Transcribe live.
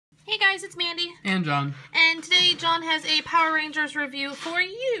guys, it's Mandy. And John. And today John has a Power Rangers review for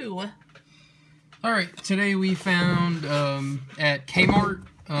you. Alright, today we found at Kmart,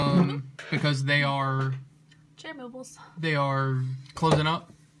 because they are... Chair mobiles. They are closing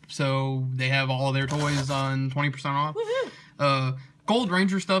up, so they have all of their toys on 20% off. Woohoo! Gold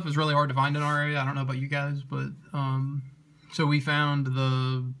Ranger stuff is really hard to find in our area. I don't know about you guys, but... so we found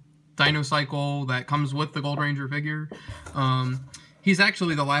the Dino cycle that comes with the Gold Ranger figure. He's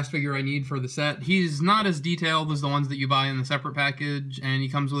actually the last figure I need for the set. He's not as detailed as the ones that you buy in the separate package, and he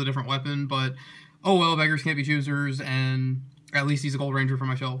comes with a different weapon, but oh well, beggars can't be choosers, and at least he's a Gold Ranger for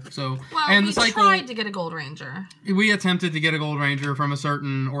my shelf. So, well, and we the cycle, tried to get a Gold Ranger. We attempted to get a Gold Ranger from a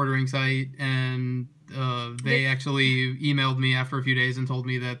certain ordering site, and they actually emailed me after a few days and told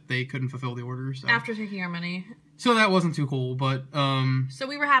me that they couldn't fulfill the order. So. After taking our money. So that wasn't too cool, but... so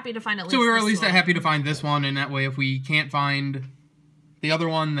we were happy to find at least So we were at this least one. happy to find this one, and that way if we can't find the other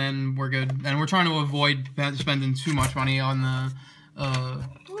one, then we're good. And we're trying to avoid spending too much money on the...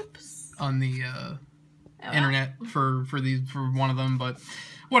 internet for one of them, but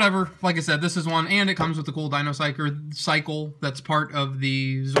whatever. Like I said, this is one, and it comes with the cool Dino cycle that's part of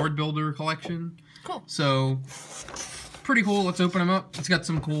the Zord Builder collection. Cool. So pretty cool. Let's open them up. It's got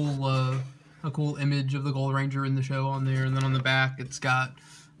some cool a cool image of the Gold Ranger in the show on there, and then on the back it's got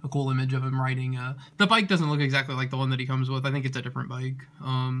a cool image of him riding. The bike doesn't look exactly like the one that he comes with. I think it's a different bike.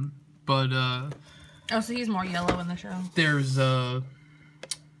 Oh, so he's more yellow in the show. There's a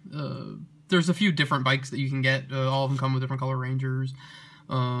few different bikes that you can get. All of them come with different color Rangers.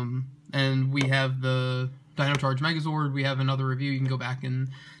 And we have the Dino Charge Megazord. We have another review. You can go back and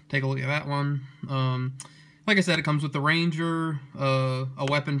take a look at that one. Like I said, it comes with the Ranger, a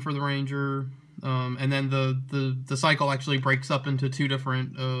weapon for the Ranger, and then the cycle actually breaks up into two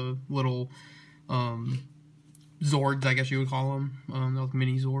different little Zords, I guess you would call them. They're like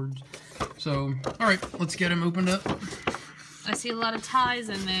mini Zords. So, alright, let's get them opened up. I see a lot of ties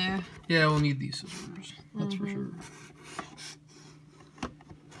in there. Yeah, we'll need these scissors. That's for sure.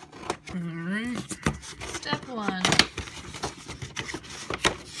 Alright. Step one.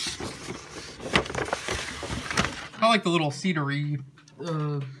 I like the little cedary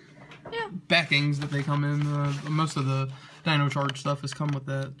backings that they come in. Most of the Dino Charge stuff has come with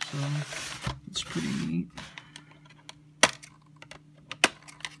that, so it's pretty neat.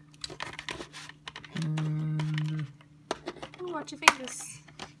 And watch your fingers.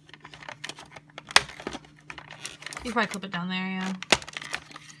 You probably clip it down there, yeah.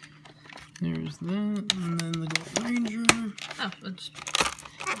 There's that, and then the Gold Ranger. Oh, that's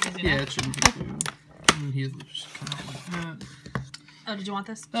yeah, it shouldn't be too. And he's just kind of like that. Oh, did you want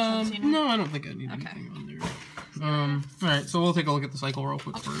this? No, I don't think I need anything on there. Alright, so we'll take a look at the cycle real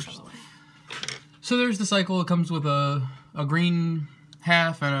quick first. So there's the cycle. It comes with a green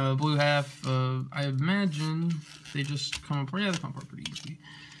half and a blue half. I imagine they just come apart. Yeah, they come apart pretty easy.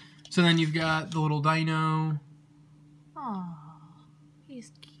 So then you've got the little Dino. Aww,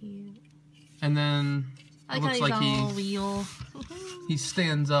 he's cute. And then it looks like he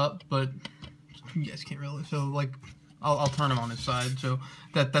stands up, but you guys can't really. So like, I'll turn him on his side. So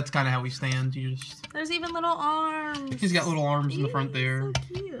that's kind of how he stands. You just. There's even little arms. He's got little arms in the front there. So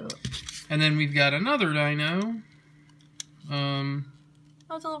cute. And then we've got another Dino. Oh,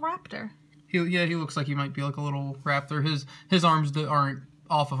 it's a little raptor. He looks like he might be like a little raptor. His arms aren't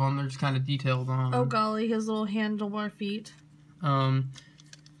off of him; they're just kind of detailed on. Oh golly, his little handlebar feet.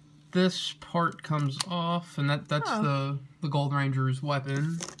 This part comes off, and that's the Gold Ranger's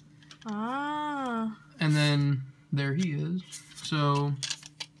weapon. Ah. And then there he is. So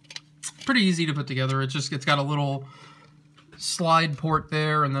pretty easy to put together. It's got a little slide port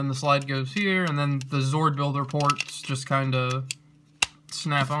there, and then the slide goes here, and then the Zord Builder ports just kind of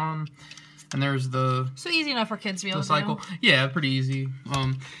snap on. And there's the... So easy enough for kids to be able to cycle. do. Yeah, pretty easy.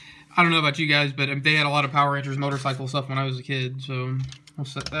 I don't know about you guys, but they had a lot of Power Rangers motorcycle stuff when I was a kid, so we'll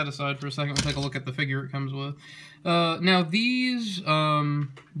set that aside for a second. We'll take a look at the figure it comes with. Now these,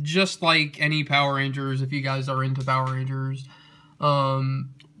 just like any Power Rangers, if you guys are into Power Rangers, the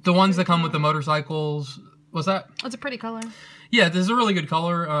ones that come with the motorcycles... What's that? It's a pretty color. Yeah, this is a really good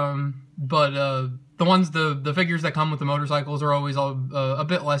color, but the figures that come with the motorcycles are always a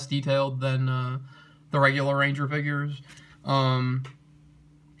bit less detailed than the regular Ranger figures.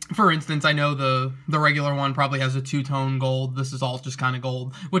 For instance, I know the regular one probably has a two-tone gold. This is all just kind of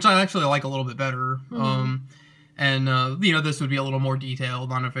gold, which I actually like a little bit better. And you know, this would be a little more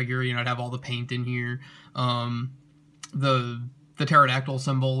detailed on a figure. You know, I'd have all the paint in here. The pterodactyl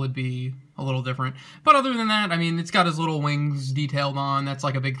symbol would be a little different. But other than that, I mean, it's got his little wings detailed on. That's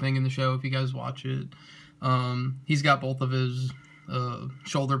like a big thing in the show if you guys watch it. He's got both of his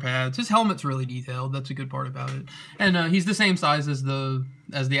shoulder pads. His helmet's really detailed. That's a good part about it. And he's the same size as the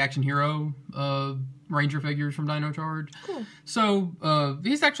Action Hero Ranger figures from Dino Charge. Cool. So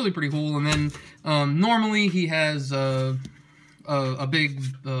he's actually pretty cool. And then normally he has a big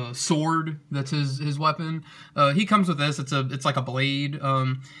sword that's his weapon. He comes with this. It's like a blade.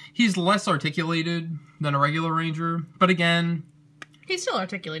 He's less articulated than a regular Ranger, but again, He's still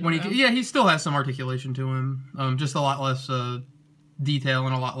articulated. He still has some articulation to him. Just a lot less detail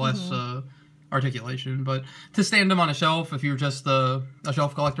and a lot less articulation. But to stand him on a shelf, if you're just a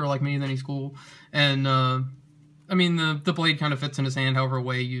shelf collector like me, then he's cool. And I mean, the blade kind of fits in his hand whatever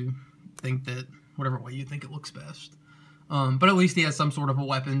way you think it looks best. But at least he has some sort of a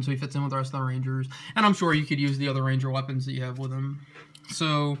weapon, so he fits in with the rest of the Rangers. And I'm sure you could use the other Ranger weapons that you have with him.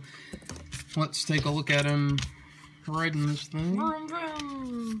 So let's take a look at him riding this thing. Vroom,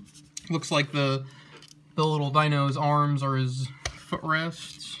 vroom. Looks like the little Dino's arms are his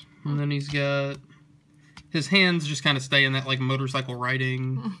footrests, and then he's got his hands just kind of stay in that like motorcycle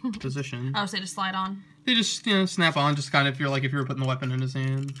riding position. Oh, so they just slide on. They just snap on, just kind of if you were putting the weapon in his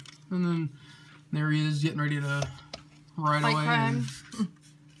hand, and then there he is getting ready to ride away crime.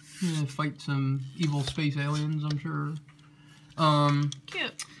 and fight some evil space aliens, I'm sure.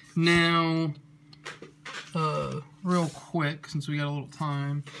 Cute. Now, real quick, since we got a little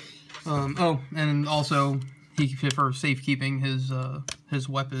time. And also, for safekeeping, his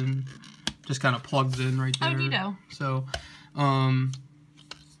weapon just kind of plugs in right there. Oh, Dino. So,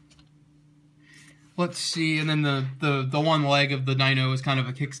 let's see. And then the one leg of the Dino is kind of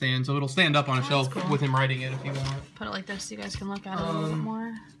a kickstand, so it'll stand up on a shelf cool. with him riding it if you want. Put it like this so you guys can look at it a little bit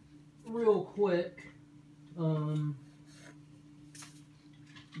more. Real quick,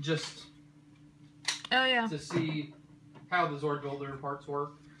 just Oh, yeah. to see how the Zord Builder parts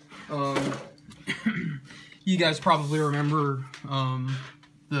work. You guys probably remember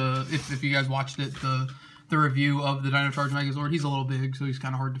if you guys watched it, the review of the Dino Charge Megazord. He's a little big, so he's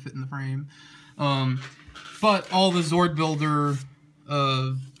kind of hard to fit in the frame. But all the Zord Builder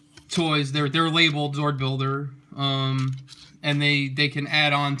toys, they're labeled Zord Builder, and they can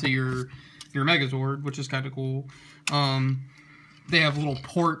add on to your Megazord, which is kind of cool. They have little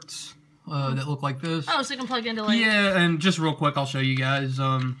ports that look like this. Oh, so you can plug into like... Yeah, and just real quick, I'll show you guys.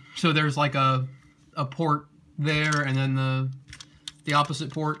 So there's like a port there, and then the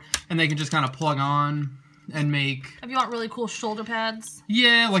opposite port, and they can just kind of plug on and make... If you want really cool shoulder pads.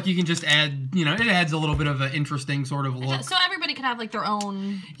 Yeah, like you can just add, it adds a little bit of an interesting sort of look. So everybody can have like their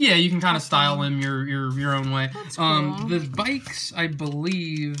own... Yeah, you can kind of style them your own way. That's cool. The bikes, I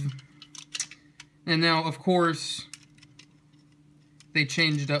believe... And now, of course... They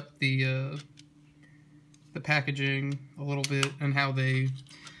changed up the packaging a little bit and how they...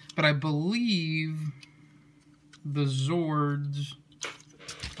 But I believe the Zords...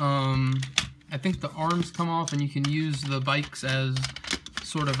 I think the arms come off and you can use the bikes as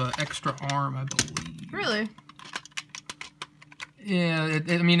sort of an extra arm, I believe. Really? Yeah, I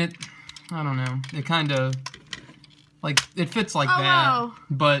don't know. It kind of... Like, it fits like that. Wow.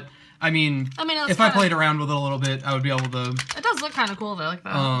 But... I mean if I played around with it a little bit, I would be able to... It does look kind of cool, though, like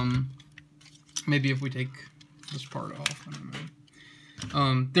that. Maybe if we take this part off, I don't know.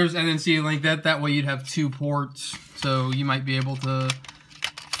 And then see, like, that way you'd have two ports, so you might be able to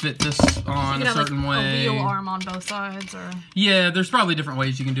fit this on a certain way. A wheel arm on both sides, or... Yeah, there's probably different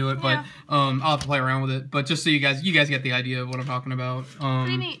ways you can do it, but I'll have to play around with it. But just so you guys get the idea of what I'm talking about.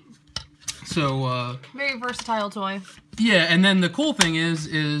 Pretty neat. So, very versatile toy. Yeah, and then the cool thing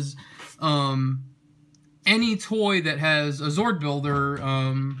is any toy that has a Zord Builder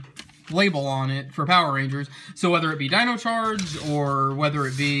label on it for Power Rangers, so whether it be Dino Charge or whether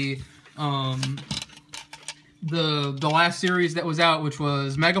it be the last series that was out, which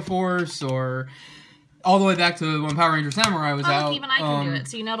was Megaforce, or all the way back to when Power Ranger Samurai was out. Even I can do it,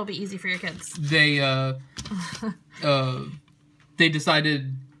 so you know it'll be easy for your kids. They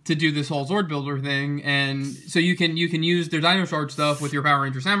decided to do this whole Zord Builder thing, and so you can use their Dino Charge stuff with your Power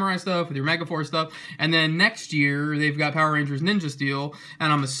Ranger Samurai stuff, with your Megaforce stuff, and then next year they've got Power Rangers Ninja Steel,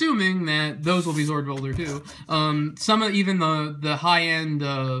 and I'm assuming that those will be Zord Builder too. Some of even the high end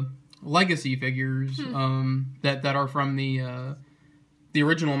Legacy figures that are from the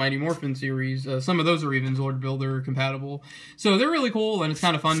original Mighty Morphin series, some of those are even Zord Builder compatible. So they're really cool, and it's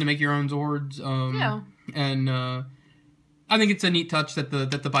kind of fun to make your own Zords. And I think it's a neat touch that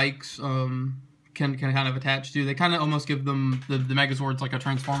the bikes can kind of attach to. They kind of almost give them the Megazords like a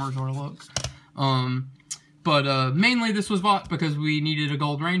Transformer sort of look. But mainly this was bought because we needed a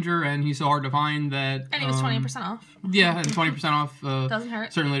Gold Ranger, and he's so hard to find that... And he was 20% off. Yeah, and 20% off. Doesn't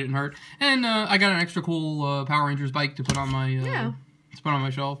hurt. Certainly didn't hurt. And I got an extra cool Power Rangers bike to put on my to put on my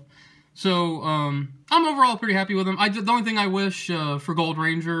shelf. So I'm overall pretty happy with him. The only thing I wish for Gold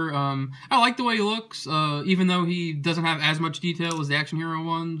Ranger, I like the way he looks, even though he doesn't have as much detail as the Action Hero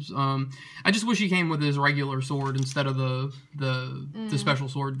ones. I just wish he came with his regular sword instead of the special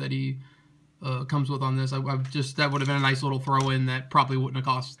sword that he comes with on this. That would have been a nice little throw-in that probably wouldn't have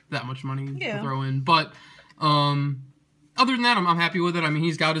cost that much money to throw in. But other than that, I'm happy with it. I mean,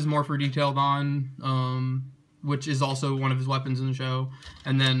 he's got his Morpher detailed on, which is also one of his weapons in the show.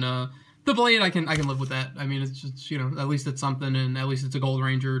 And then the blade, I can live with that. I mean, it's just, you know, at least it's something, and at least it's a Gold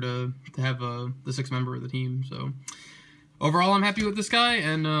Ranger to have the 6th member of the team. So overall, I'm happy with this guy,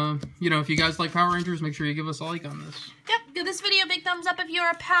 and you know, if you guys like Power Rangers, make sure you give us a like on this. Yep, give this video a big thumbs up if you're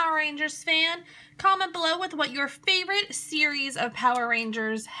a Power Rangers fan. Comment below with what your favorite series of Power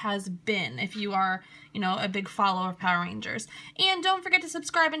Rangers has been, if you are, you know, a big follower of Power Rangers. And don't forget to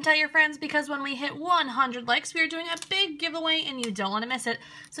subscribe and tell your friends, because when we hit 100 likes, we are doing a big giveaway, and you don't want to miss it.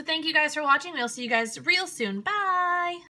 So thank you guys for watching. We'll see you guys real soon. Bye!